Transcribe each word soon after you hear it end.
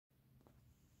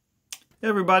Hey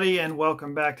everybody, and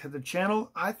welcome back to the channel.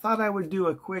 I thought I would do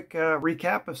a quick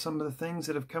recap of some of the things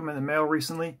that have come in the mail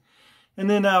recently, and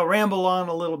then ramble on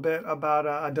a little bit about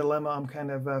a dilemma I'm kind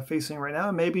of facing right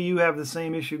now. Maybe you have the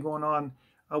same issue going on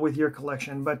with your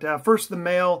collection. But first, the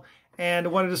mail, and I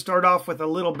wanted to start off with a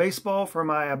little baseball for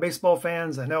my baseball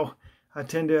fans. I know I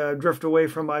tend to drift away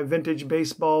from my vintage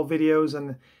baseball videos,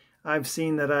 and I've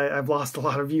seen that I've lost a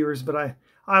lot of viewers, but I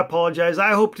apologize.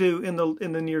 I hope to, in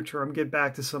the near term, get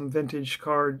back to some vintage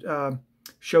card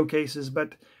showcases.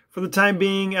 But for the time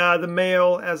being, the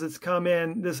mail, as it's come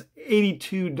in, this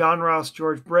 82 Donruss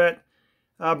George Brett.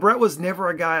 Brett was never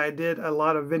a guy I did a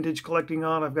lot of vintage collecting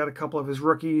on. I've got a couple of his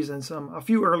rookies and a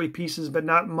few early pieces, but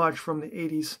not much from the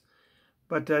 80s.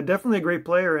 But definitely a great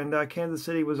player, and Kansas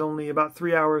City was only about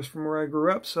 3 hours from where I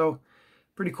grew up, so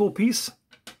pretty cool piece.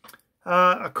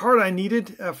 A card I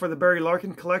needed for the Barry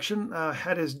Larkin collection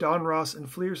had his Donruss and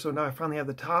Fleer, so now I finally have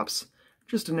the tops.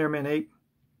 Just an Airman 8.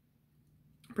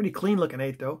 Pretty clean looking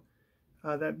 8 though.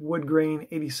 That wood grain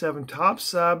 87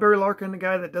 tops. Barry Larkin, a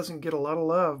guy that doesn't get a lot of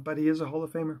love, but he is a Hall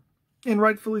of Famer, and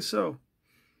rightfully so.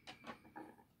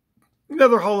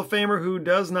 Another Hall of Famer who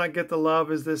does not get the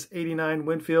love is this 89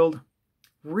 Winfield.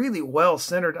 Really well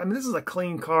centered. I mean, this is a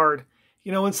clean card.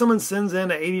 You know, when someone sends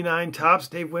in an 89 tops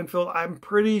Dave Winfield, I'm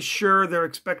pretty sure they're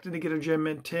expecting to get a Gem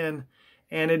Mint 10.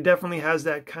 And it definitely has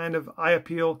that kind of eye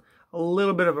appeal. A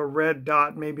little bit of a red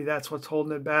dot. Maybe that's what's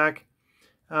holding it back.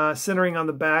 Centering on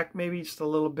the back, maybe just a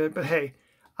little bit. But hey,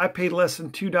 I paid less than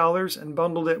 $2 and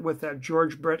bundled it with that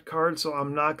George Brett card, so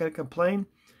I'm not going to complain.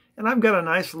 And I've got a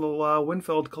nice little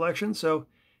Winfield collection. So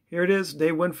here it is,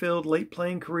 Dave Winfield, late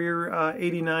playing career,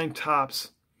 89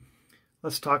 tops.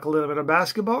 Let's talk a little bit of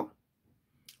basketball.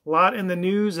 A lot in the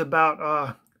news about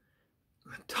a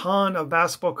ton of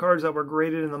basketball cards that were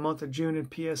graded in the month of June in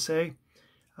PSA.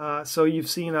 So you've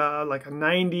seen like a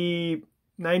 90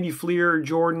 Fleer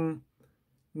Jordan,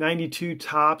 92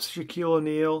 tops Shaquille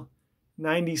O'Neal,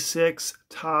 96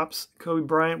 tops Kobe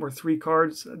Bryant were 3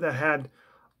 cards that had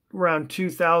around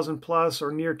 2,000 plus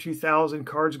or near 2,000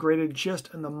 cards graded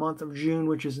just in the month of June,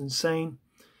 which is insane.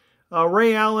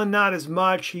 Ray Allen, not as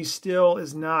much. He still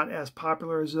is not as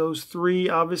popular as those 3,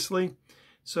 obviously.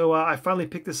 So I finally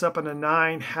picked this up in a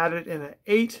 9, had it in an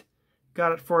 8,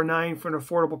 got it for a 9 for an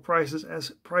affordable prices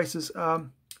as prices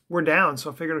were down.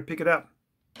 So I figured I'd pick it up.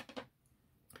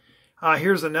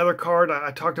 Here's another card.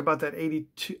 I talked about that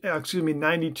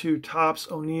 92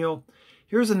 tops O'Neal.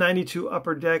 Here's a 92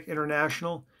 Upper Deck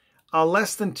International.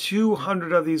 Less than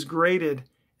 200 of these graded,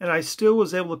 and I still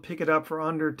was able to pick it up for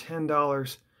under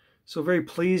 $10. So very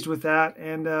pleased with that,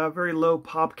 and very low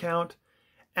pop count.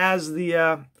 As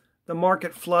the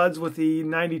market floods with the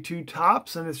 92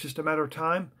 tops, and it's just a matter of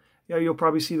time, yeah, you'll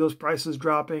probably see those prices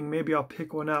dropping. Maybe I'll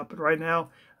pick one up, but right now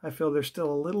I feel they're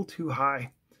still a little too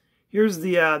high. Here's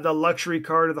the luxury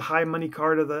card, or the high money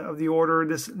card of the order.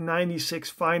 This 96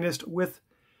 Finest with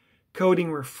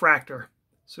coating refractor.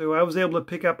 So I was able to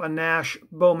pick up a Nash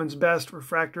Bowman's Best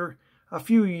refractor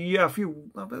maybe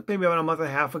about a month and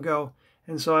a half ago.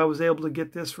 And so I was able to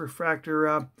get this refractor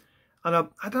I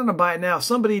don't know to buy it now.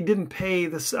 Somebody didn't pay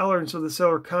the seller, and so the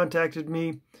seller contacted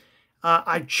me.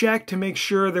 I checked to make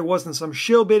sure there wasn't some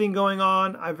shill bidding going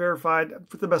on. I verified,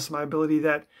 to the best of my ability,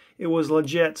 that it was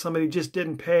legit. Somebody just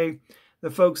didn't pay. The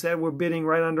folks that were bidding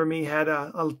right under me had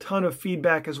a ton of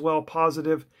feedback as well,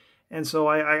 positive. And so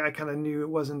I kind of knew it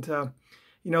wasn't...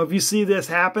 you know, if you see this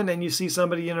happen and you see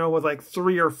somebody, you know, with like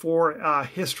 3 or 4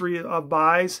 history of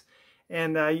buys,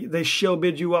 and they shill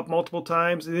bid you up multiple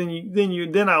times,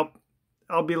 then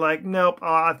I'll be like, nope,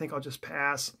 I think I'll just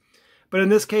pass. But in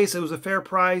this case, it was a fair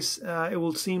price. It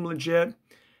will seem legit.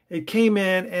 It came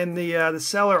in, and the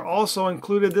seller also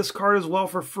included this card as well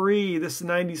for free. This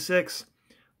 96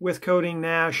 with coating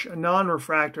Nash, a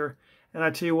non-refractor. And I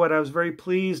tell you what, I was very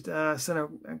pleased. Sent a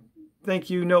thank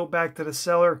you note back to the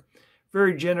seller.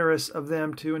 Very generous of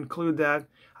them to include that.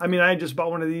 I mean, I just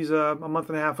bought one of these a month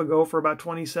and a half ago for about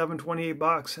 27, 28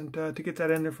 bucks. And to get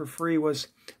that in there for free was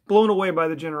blown away by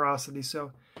the generosity.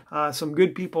 So some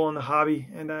good people in the hobby,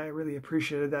 and I really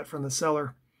appreciated that from the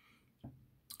seller.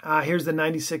 Here's the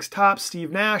 96 tops,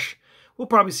 Steve Nash. We'll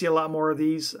probably see a lot more of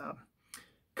these.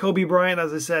 Kobe Bryant,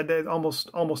 as I said, almost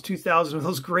 2,000 of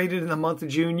those graded in the month of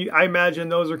June. I imagine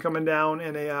those are coming down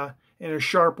in a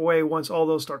sharp way once all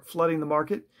those start flooding the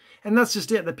market. And that's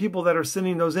just it. The people that are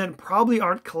sending those in probably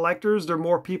aren't collectors. They're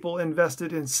more people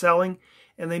invested in selling,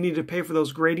 and they need to pay for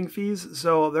those grading fees.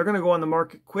 So they're going to go on the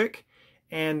market quick,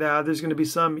 and there's going to be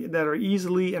some that are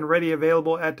easily and ready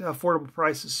available at affordable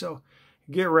prices. So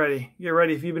get ready. Get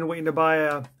ready. If you've been waiting to buy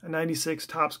a 96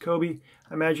 tops Kobe,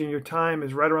 I imagine your time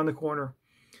is right around the corner.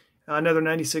 Another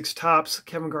 96 Topps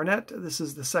Kevin Garnett. This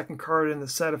is the second card in the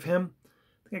set of him.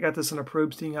 I think I got this in a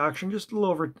Probstein auction, just a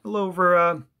little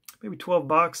over maybe 12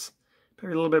 bucks,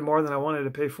 maybe a little bit more than I wanted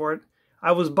to pay for it.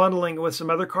 I was bundling it with some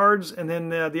other cards, and then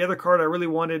the other card I really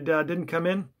wanted didn't come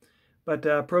in, but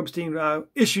Probstein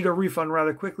issued a refund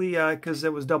rather quickly because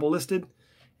it was double listed,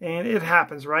 and it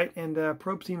happens, right? And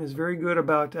Probstein is very good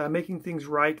about making things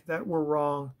right that were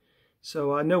wrong,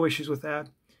 so no issues with that.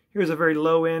 Here's a very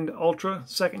low-end Ultra,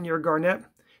 second-year Garnett.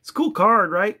 It's a cool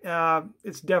card, right?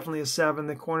 It's definitely a 7.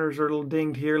 The corners are a little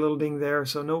dinged here, a little dinged there,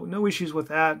 so no issues with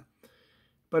that.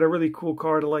 But a really cool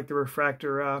card. I like the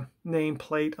refractor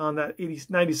nameplate on that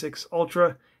 96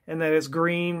 Ultra, and that is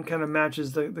green, kind of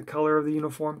matches the color of the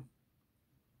uniform.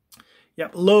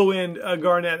 Yep, low-end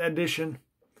Garnett edition.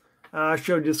 I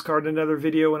showed this card in another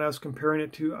video when I was comparing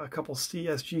it to a couple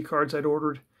CSG cards I'd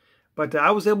ordered. But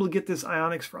I was able to get this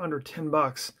Ionics for under 10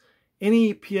 bucks.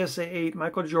 Any PSA 8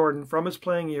 Michael Jordan from his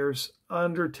playing years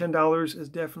under $10 is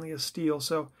definitely a steal.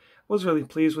 So I was really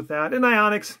pleased with that. And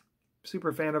Ionics,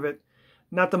 super fan of it.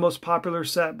 Not the most popular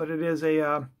set, but it is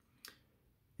a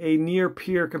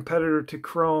near-peer competitor to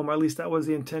Chrome. At least that was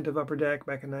the intent of Upper Deck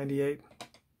back in '98.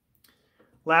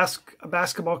 Last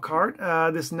basketball card,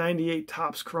 this 98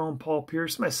 Topps Chrome Paul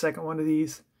Pierce, my second one of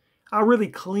these. A really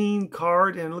clean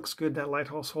card, and it looks good in that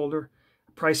lighthouse holder.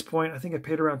 Price point, I think I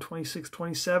paid around $26,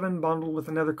 $27, bundled with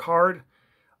another card.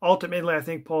 Ultimately, I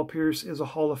think Paul Pierce is a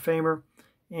Hall of Famer,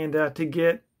 and to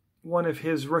get one of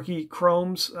his rookie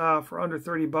chromes for under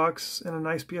 30 bucks and a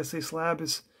nice PSA slab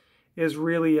is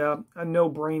really a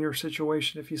no-brainer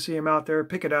situation. If you see him out there,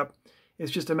 pick it up.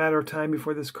 It's just a matter of time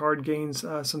before this card gains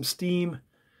some steam,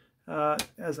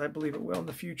 as I believe it will in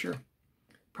the future.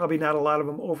 Probably not a lot of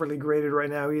them overly graded right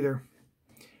now either.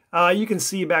 You can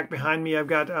see back behind me, I've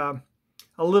got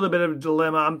a little bit of a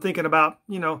dilemma. I'm thinking about,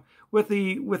 with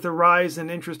the rise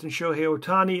in interest in Shohei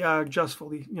Ohtani,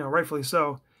 justly, rightfully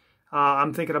so.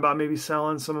 I'm thinking about maybe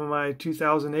selling some of my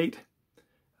 2008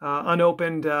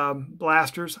 unopened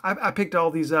blasters. I picked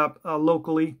all these up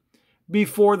locally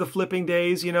before the flipping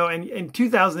days, and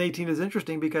 2018 is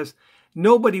interesting because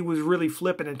nobody was really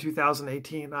flipping in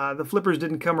 2018. The flippers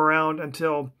didn't come around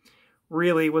until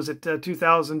really, was it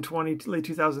 2020, late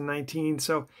 2019.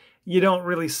 So you don't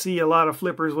really see a lot of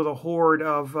flippers with a horde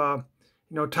of,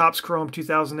 Topps Chrome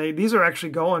 2008. These are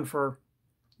actually going for,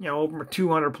 over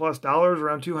 $200 plus,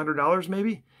 around $200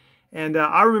 maybe. And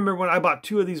I remember when I bought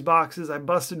 2 of these boxes, I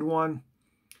busted one.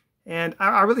 And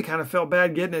I really kind of felt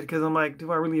bad getting it because I'm like,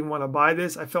 do I really even want to buy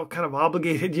this? I felt kind of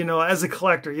obligated, as a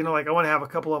collector, like I want to have a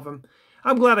couple of them.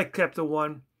 I'm glad I kept the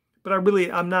one, but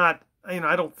I'm not,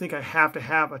 I don't think I have to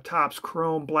have a Topps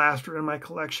Chrome blaster in my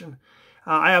collection.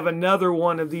 I have another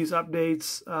one of these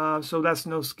updates, so that's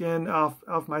no skin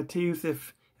off my teeth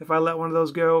if I let one of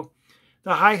those go.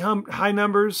 The high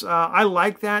numbers, I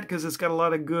like that because it's got a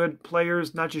lot of good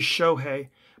players, not just Shohei,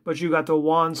 but you got the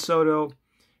Juan Soto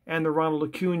and the Ronald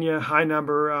Acuna high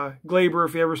number. Glaber,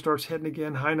 if he ever starts hitting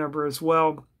again, high number as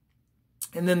well.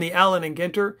 And then the Allen and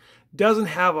Ginter doesn't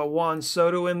have a Juan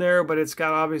Soto in there, but it's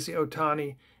got obviously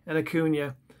Ohtani and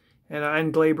Acuna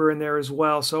and Glaber in there as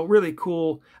well. So really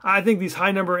cool. I think these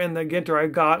high number and the Ginter I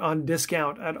got on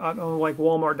discount on like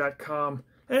Walmart.com.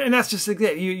 And that's just like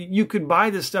it. You could buy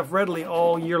this stuff readily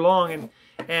all year long.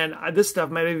 And this stuff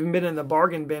might have even been in the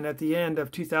bargain bin at the end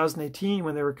of 2018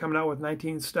 when they were coming out with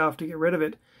 19 stuff to get rid of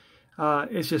it.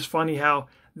 It's just funny how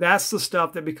that's the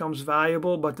stuff that becomes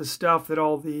valuable, but the stuff that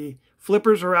all the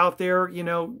flippers are out there,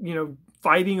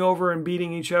 fighting over and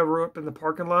beating each other up in the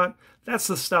parking lot, that's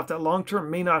the stuff that long-term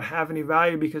may not have any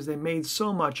value because they made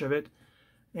so much of it.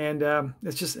 And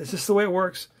it's just the way it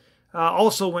works.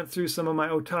 Also went through some of my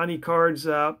Ohtani cards,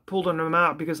 pulled them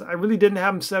out because I really didn't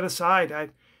have them set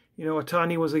aside.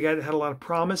 Ohtani was a guy that had a lot of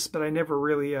promise, but I never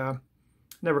really,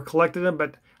 never collected them.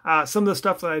 But some of the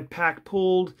stuff that I'd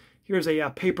pulled, here's a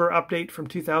paper update from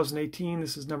 2018.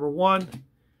 This is number 1.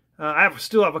 I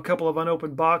still have a couple of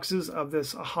unopened boxes of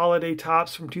this Holiday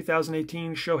Topps from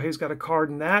 2018. Shohei's got a card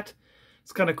in that.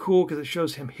 It's kind of cool because it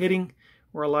shows him hitting,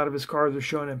 where a lot of his cards are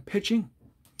showing him pitching.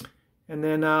 And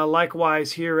then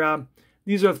likewise here,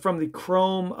 these are from the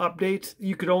Chrome update.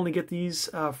 You could only get these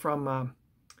from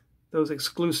those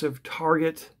exclusive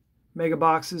Target mega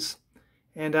boxes.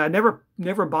 And I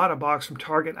never bought a box from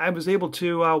Target. I was able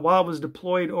to, while I was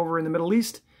deployed over in the Middle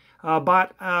East,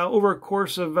 bought over a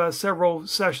course of several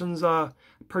sessions,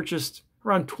 purchased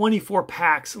around 24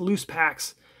 packs, loose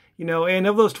packs, and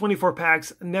of those 24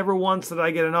 packs, never once did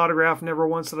I get an autograph, never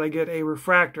once did I get a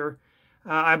refractor.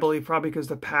 I believe probably because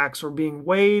the packs were being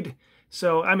weighed.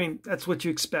 So, I mean, that's what you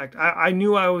expect. I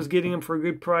knew I was getting them for a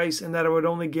good price and that I would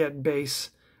only get base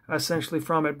essentially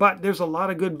from it. But there's a lot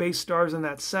of good base stars in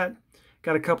that set.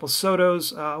 Got a couple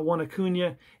Sotos, one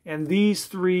Acuna, and these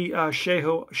three Shohei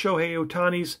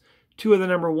Ohtanis, two of the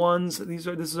number ones. This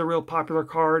is a real popular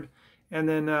card. And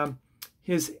then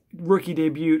his rookie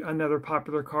debut, another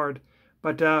popular card.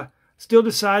 But still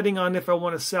deciding on if I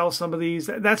want to sell some of these.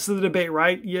 That's the debate,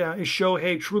 right? Yeah, is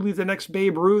Shohei truly the next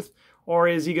Babe Ruth? Or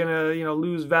is he going to,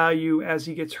 lose value as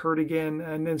he gets hurt again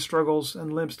and then struggles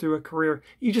and limps through a career?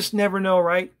 You just never know,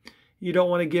 right? You don't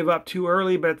want to give up too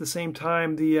early, but at the same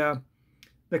time, the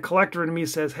collector in me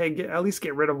says, hey, at least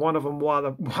get rid of one of them while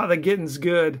the getting's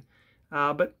good.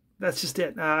 But that's just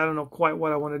it. I don't know quite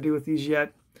what I want to do with these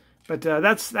yet. But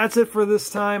that's it for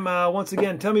this time. Once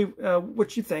again, tell me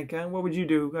what you think. What would you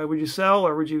do? Would you sell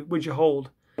or would you hold?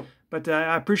 But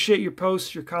I appreciate your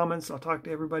posts, your comments. I'll talk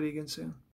to everybody again soon.